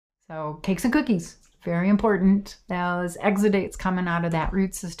So cakes and cookies, very important. Those exudates coming out of that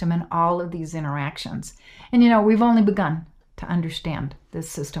root system and all of these interactions. And we've only begun to understand this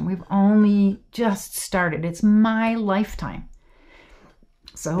system. We've only just started. It's my lifetime.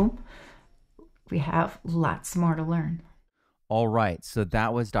 So we have lots more to learn. All right, so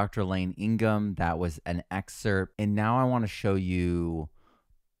that was Dr. Elaine Ingham. That was an excerpt. And now I want to show you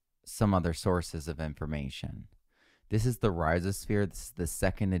some other sources of information. This is the Rhizosphere. This is the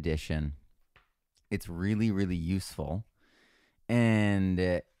second edition. It's really, really useful. And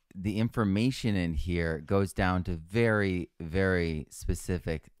the information in here goes down to very, very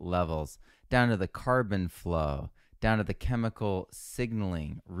specific levels, down to the carbon flow, down to the chemical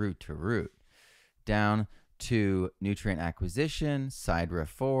signaling root to root, down to nutrient acquisition, side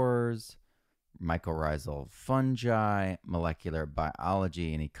refours, mycorrhizal fungi, molecular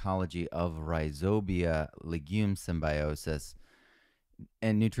biology and ecology of rhizobia, legume symbiosis,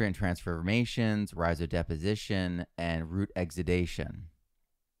 and nutrient transformations, rhizodeposition, and root exudation,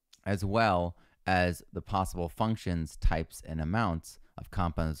 as well as the possible functions, types, and amounts of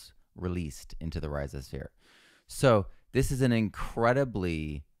compounds released into the rhizosphere. So this is an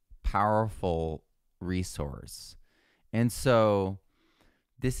incredibly powerful resource. And so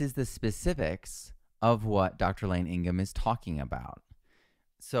this is the specifics of what Dr. Elaine Ingham is talking about.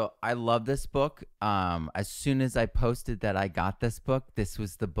 So I love this book. As soon as I posted that I got this book, this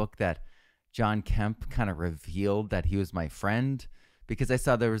was the book that John Kemp kind of revealed that he was my friend, because I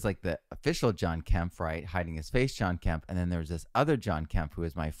saw there was like the official John Kemp, right? Hiding his face, John Kemp. And then there was this other John Kemp who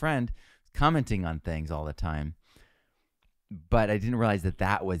was my friend, commenting on things all the time. But I didn't realize that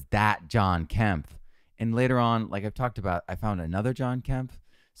that was that John Kemp. And later on, like I've talked about, I found another John Kemp.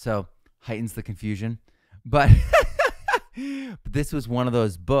 So heightens the confusion. But this was one of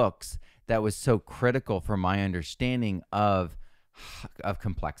those books that was so critical for my understanding of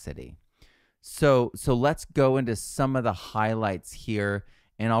complexity. So let's go into some of the highlights here,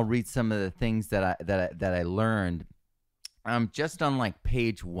 and I'll read some of the things that I learned. Just on like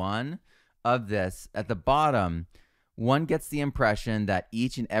page 1 of this, at the bottom, one gets the impression that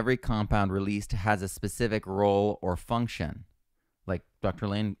each and every compound released has a specific role or function, like Dr.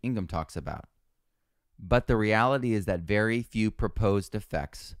 Elaine Ingham talks about. But the reality is that very few proposed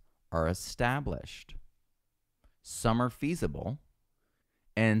effects are established. Some are feasible,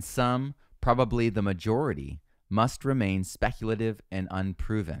 and some, probably the majority, must remain speculative and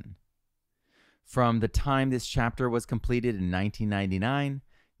unproven. From the time this chapter was completed in 1999,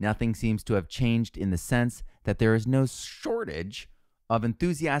 nothing seems to have changed in the sense that there is no shortage of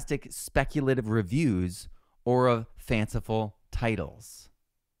enthusiastic speculative reviews or of fanciful titles.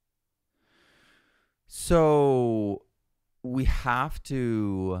 So we have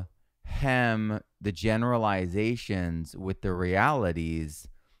to hem the generalizations with the realities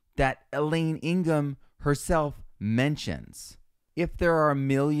that Elaine Ingham herself mentions. If there are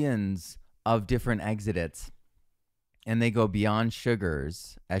millions of different exudates and they go beyond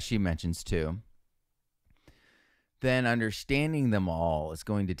sugars, as she mentions too, then understanding them all is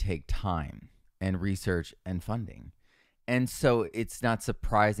going to take time and research and funding. And so it's not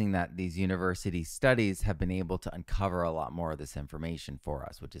surprising that these university studies have been able to uncover a lot more of this information for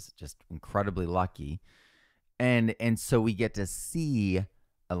us, which is just incredibly lucky. And so we get to see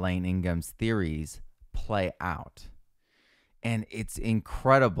Elaine Ingham's theories play out. And it's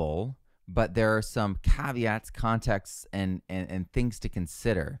incredible, but there are some caveats, contexts, and things to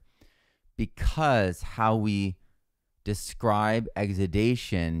consider, because how we describe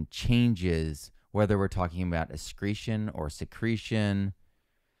exudation changes whether we're talking about excretion or secretion,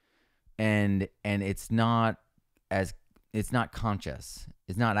 and it's not conscious.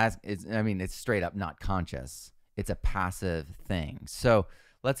 It's straight up not conscious. It's a passive thing. So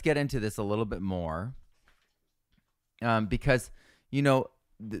let's get into this a little bit more, because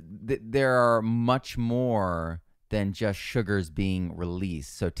there are much more than just sugars being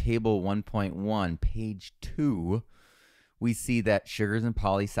released. So table 1.1, page 2, we see that sugars and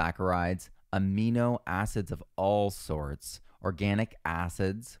polysaccharides, amino acids of all sorts, organic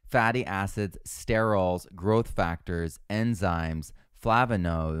acids, fatty acids, sterols, growth factors, enzymes,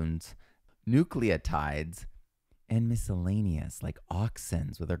 flavonoids, nucleotides, and miscellaneous like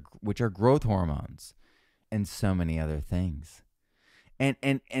auxins, which are growth hormones, and so many other things. And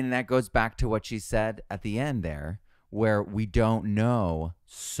that goes back to what she said at the end there, where we don't know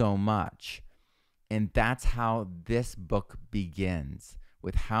so much. And that's how this book begins,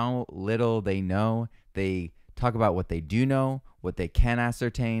 with how little they know. They talk about what they do know, what they can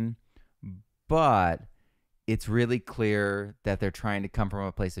ascertain, but it's really clear that they're trying to come from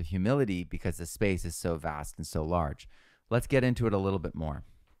a place of humility because the space is so vast and so large. Let's get into it a little bit more.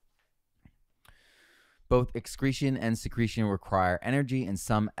 Both excretion and secretion require energy, and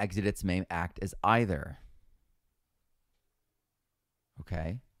some exudates may act as either.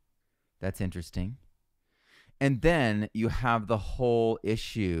 Okay, that's interesting. And then you have the whole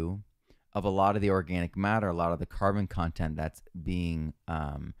issue of a lot of the organic matter, a lot of the carbon content that's being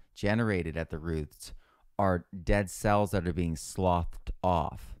generated at the roots are dead cells that are being sloughed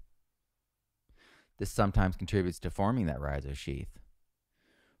off. This sometimes contributes to forming that rhizosheath.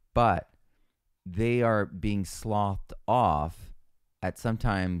 But they are being sloughed off at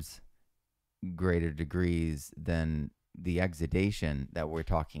sometimes greater degrees than the exudation that we're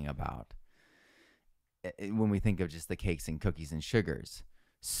talking about when we think of just the cakes and cookies and sugars.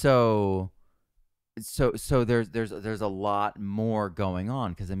 So there's a lot more going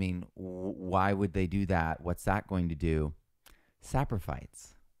on, because I mean, why would they do that? What's that going to do?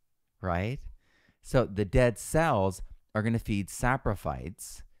 Saprophytes, right? So the dead cells are going to feed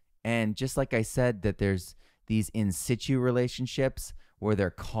saprophytes. And just like I said, that there's these in situ relationships where they're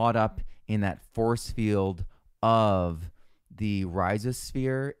caught up in that force field of the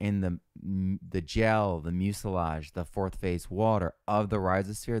rhizosphere, in the gel, the mucilage, the fourth phase water of the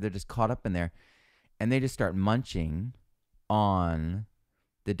rhizosphere. They're just caught up in there, and they just start munching on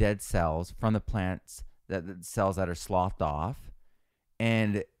the dead cells from the plants, the cells that are sloughed off.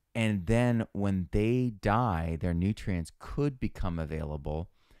 And then when they die, their nutrients could become available.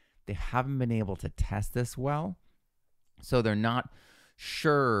 They haven't been able to test this well, so they're not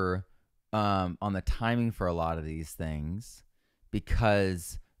sure on the timing for a lot of these things,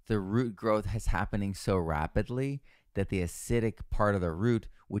 because the root growth is happening so rapidly that the acidic part of the root,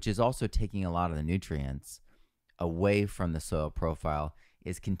 which is also taking a lot of the nutrients away from the soil profile,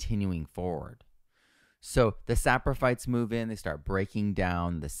 is continuing forward. So the saprophytes move in, they start breaking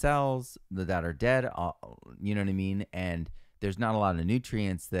down the cells that are dead, you know what I mean? And there's not a lot of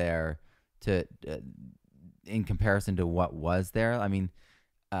nutrients there to in comparison to what was there. I mean,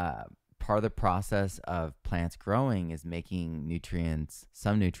 part of the process of plants growing is making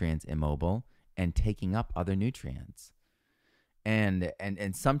some nutrients immobile and taking up other nutrients. And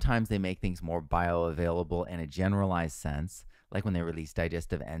sometimes they make things more bioavailable in a generalized sense, like when they release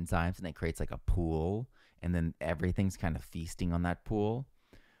digestive enzymes and it creates like a pool, and then everything's kind of feasting on that pool.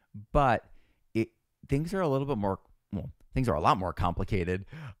 But things are a little bit more, well, things are a lot more complicated,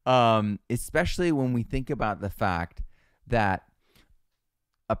 especially when we think about the fact that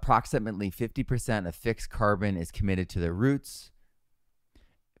approximately 50% of fixed carbon is committed to the roots,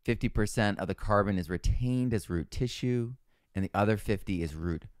 50% of the carbon is retained as root tissue, and the other 50 is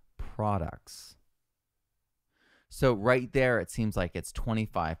root products. So right there, it seems like it's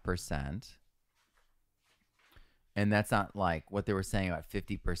 25%. And that's not like what they were saying about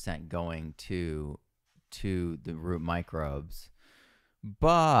 50% going to the root microbes.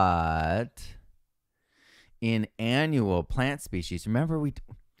 But in annual plant species, remember we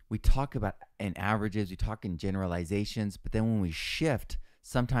talk about in averages, we talk in generalizations, but then when we shift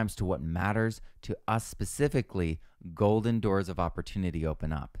sometimes to what matters to us specifically, golden doors of opportunity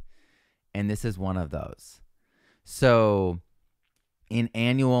open up. And this is one of those. So in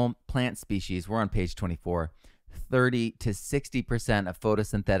annual plant species, we're on page 24, 30 to 60% of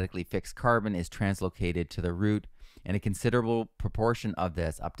photosynthetically fixed carbon is translocated to the root, and a considerable proportion of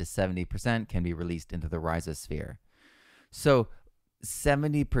this, up to 70%, can be released into the rhizosphere. So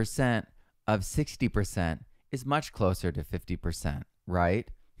 70% of 60% is much closer to 50%, right?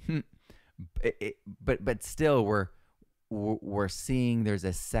 But still, we're seeing there's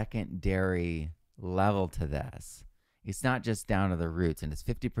a secondary level to this. It's not just down to the roots, and it's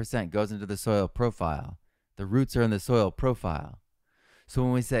 50% goes into the soil profile. The roots are in the soil profile. So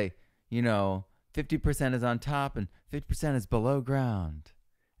when we say, 50% is on top and 50% is below ground,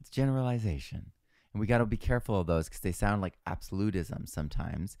 it's generalization. And we got to be careful of those because they sound like absolutism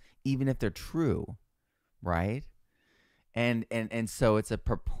sometimes, even if they're true, right? And so it's a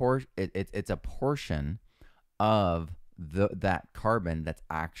it's a portion of that carbon that's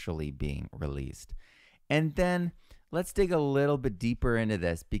actually being released. And then let's dig a little bit deeper into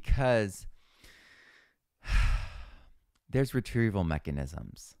this, because there's retrieval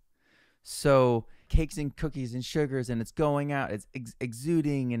mechanisms. So cakes and cookies and sugars, and it's going out, it's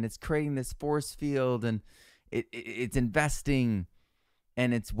exuding, and it's creating this force field, and it's investing,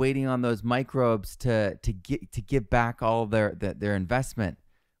 and it's waiting on those microbes to give back all their investment.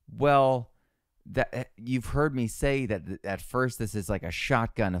 Well, that you've heard me say that at first this is like a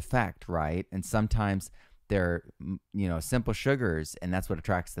shotgun effect, right? And sometimes they're simple sugars, and that's what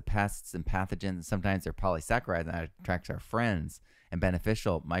attracts the pests and pathogens. And sometimes they're polysaccharides, and that attracts our friends and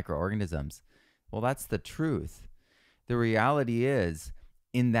beneficial microorganisms. Well, that's the truth. The reality is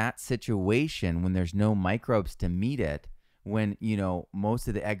in that situation, when there's no microbes to meet it, when, most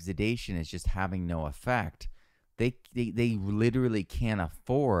of the exudation is just having no effect, they literally can't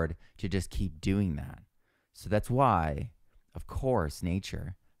afford to just keep doing that. So that's why, of course,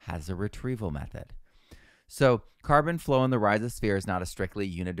 nature has a retrieval method. So carbon flow in the rhizosphere is not a strictly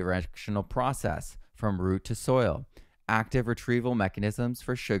unidirectional process from root to soil. Active retrieval mechanisms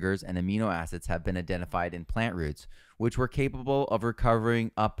for sugars and amino acids have been identified in plant roots, which were capable of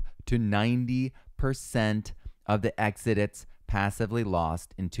recovering up to 90% of the exudates passively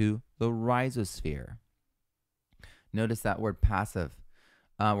lost into the rhizosphere. Notice that word passive.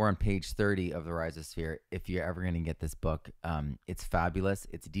 We're on page 30 of the Rhizosphere. If you're ever going to get this book, it's fabulous.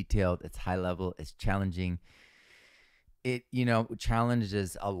 It's detailed. It's high level. It's challenging. It,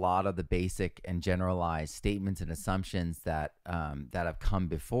 challenges a lot of the basic and generalized statements and assumptions that have come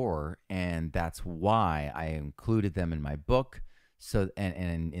before, and that's why I included them in my book. So,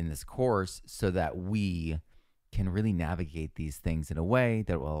 and in this course, so that we can really navigate these things in a way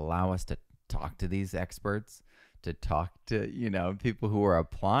that will allow us to talk to these experts, to talk to people who are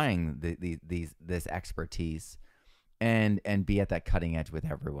applying this expertise, and be at that cutting edge with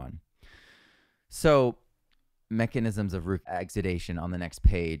everyone. So mechanisms of root exudation on the next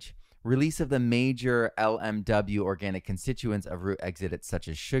page. Release of the major LMW organic constituents of root exudates, such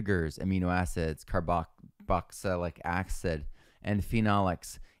as sugars, amino acids, carboxylic acid, and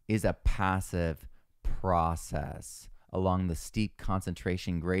phenolics, is a passive process along the steep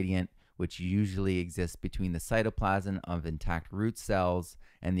concentration gradient, which usually exists between the cytoplasm of intact root cells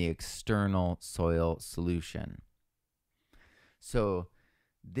and the external soil solution. So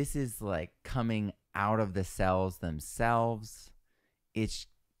this is like coming out of the cells themselves. This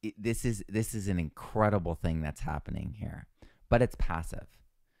is an incredible thing that's happening here, but it's passive.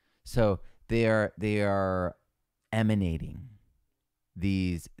 So they are emanating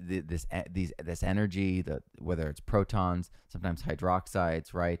this energy, whether it's protons, sometimes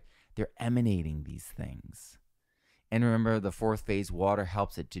hydroxides, right? They're emanating these things. And remember, the fourth phase water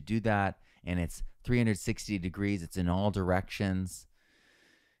helps it to do that, and it's 360 degrees. It's in all directions.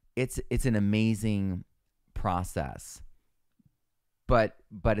 It's an amazing process, but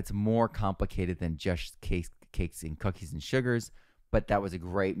it's more complicated than just cakes and cookies and sugars. But that was a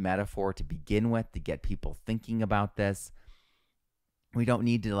great metaphor to begin with, to get people thinking about this. We don't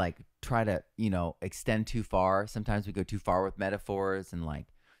need to try to extend too far. Sometimes we go too far with metaphors and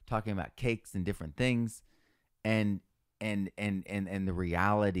talking about cakes and different things, and the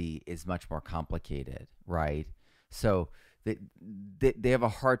reality is much more complicated, right? So they have a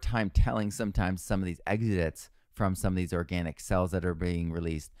hard time telling sometimes some of these exudates from some of these organic cells that are being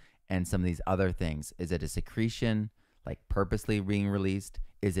released, and some of these other things. Is it a secretion, purposely being released?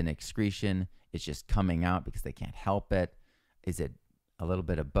 Is it an excretion? It's just coming out because they can't help it? Is it a little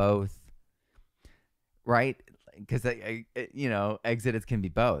bit of both? Right? Because exudates can be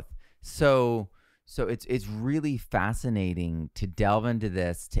both. So it's really fascinating to delve into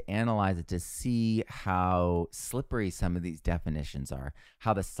this, to analyze it, to see how slippery some of these definitions are,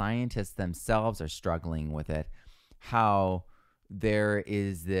 how the scientists themselves are struggling with it, how there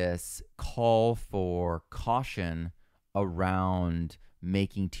is this call for caution around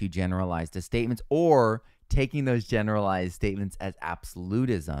making too generalized statements, or taking those generalized statements as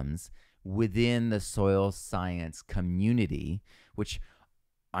absolutisms within the soil science community, which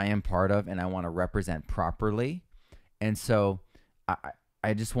I am part of and I want to represent properly. And so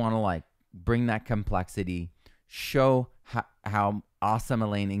I just want to bring that complexity, show how awesome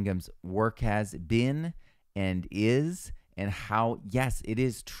Elaine Ingham's work has been and is, and how, yes, it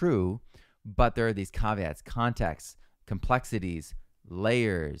is true, but there are these caveats, contexts, complexities,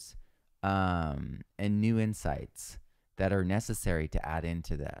 layers, and new insights that are necessary to add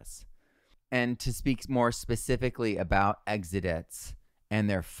into this. And to speak more specifically about exudates and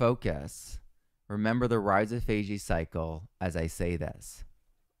their focus, remember the rhizophagy cycle as I say this.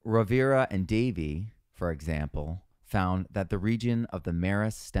 Rovira and Davy, for example, found that the region of the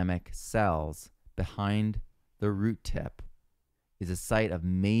meristemic cells behind the root tip is a site of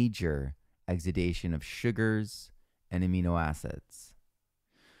major exudation of sugars and amino acids.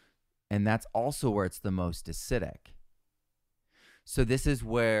 And that's also where it's the most acidic. So this is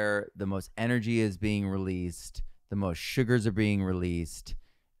where the most energy is being released, the most sugars are being released.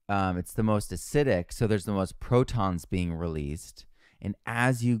 It's the most acidic, so there's the most protons being released. And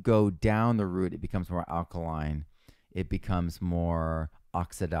as you go down the root, it becomes more alkaline. It becomes more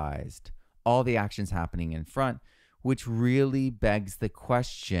oxidized. All the actions happening in front, which really begs the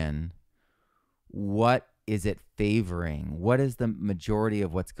question, what is it favoring? What is the majority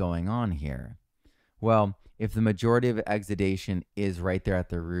of what's going on here? Well, If the majority of exudation is right there at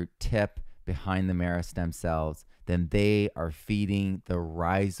the root tip behind the meristem cells, then they are feeding the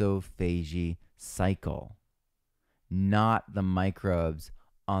rhizophagy cycle, not the microbes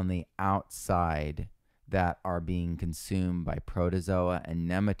on the outside that are being consumed by protozoa and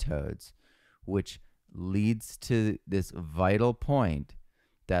nematodes, which leads to this vital point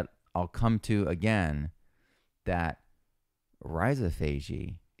that I'll come to again, that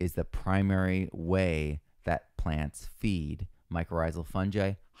rhizophagy is the primary way that plants feed. Mycorrhizal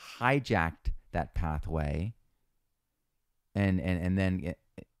fungi hijacked that pathway and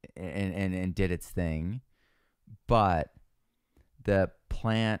did its thing, but the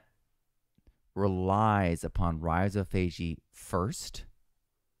plant relies upon rhizophagy first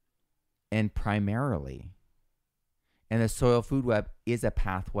and primarily. And the soil food web is a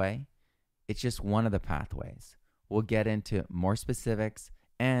pathway. It's just one of the pathways. We'll get into more specifics,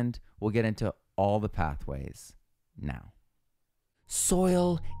 and we'll get into all the pathways now.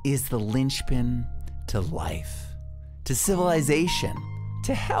 Soil is the linchpin to life, to civilization,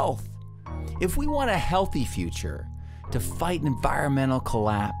 to health. If we want a healthy future, to fight environmental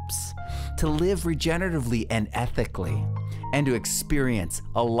collapse, to live regeneratively and ethically, and to experience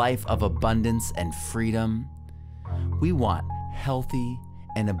a life of abundance and freedom, we want healthy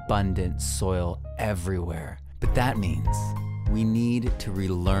and abundant soil everywhere. But that means we need to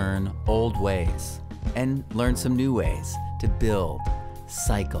relearn old ways and learn some new ways to build,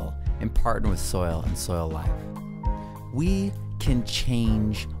 cycle, and partner with soil and soil life. We can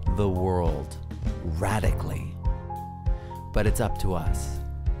change the world radically, but it's up to us.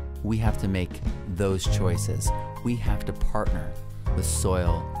 We have to make those choices. We have to partner with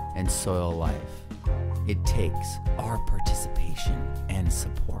soil and soil life. It takes our participation and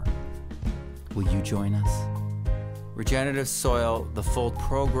support. Will you join us? Regenerative Soil, the full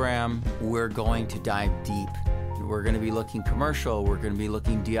program, we're going to dive deep. We're going to be looking commercial, we're going to be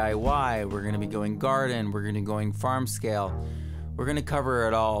looking DIY, we're going to be going garden, we're going to be going farm scale. We're going to cover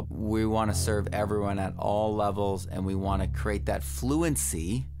it all. We want to serve everyone at all levels, and we want to create that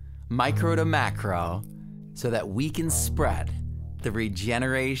fluency, micro to macro, so that we can spread the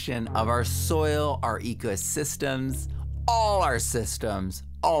regeneration of our soil, our ecosystems, all our systems,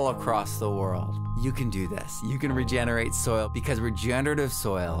 all across the world. You can do this. You can regenerate soil, because regenerative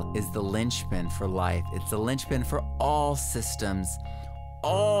soil is the linchpin for life. It's the linchpin for all systems,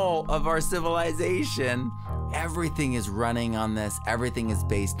 all of our civilization. Everything is running on this. Everything is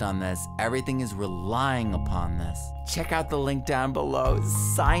based on this. Everything is relying upon this. Check out the link down below.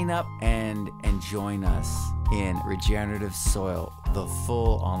 Sign up and join us in Regenerative Soil, the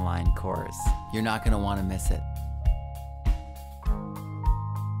full online course. You're not going to want to miss it.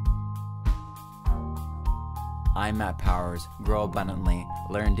 I'm Matt Powers. Grow abundantly,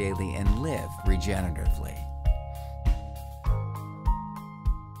 learn daily, and live regeneratively.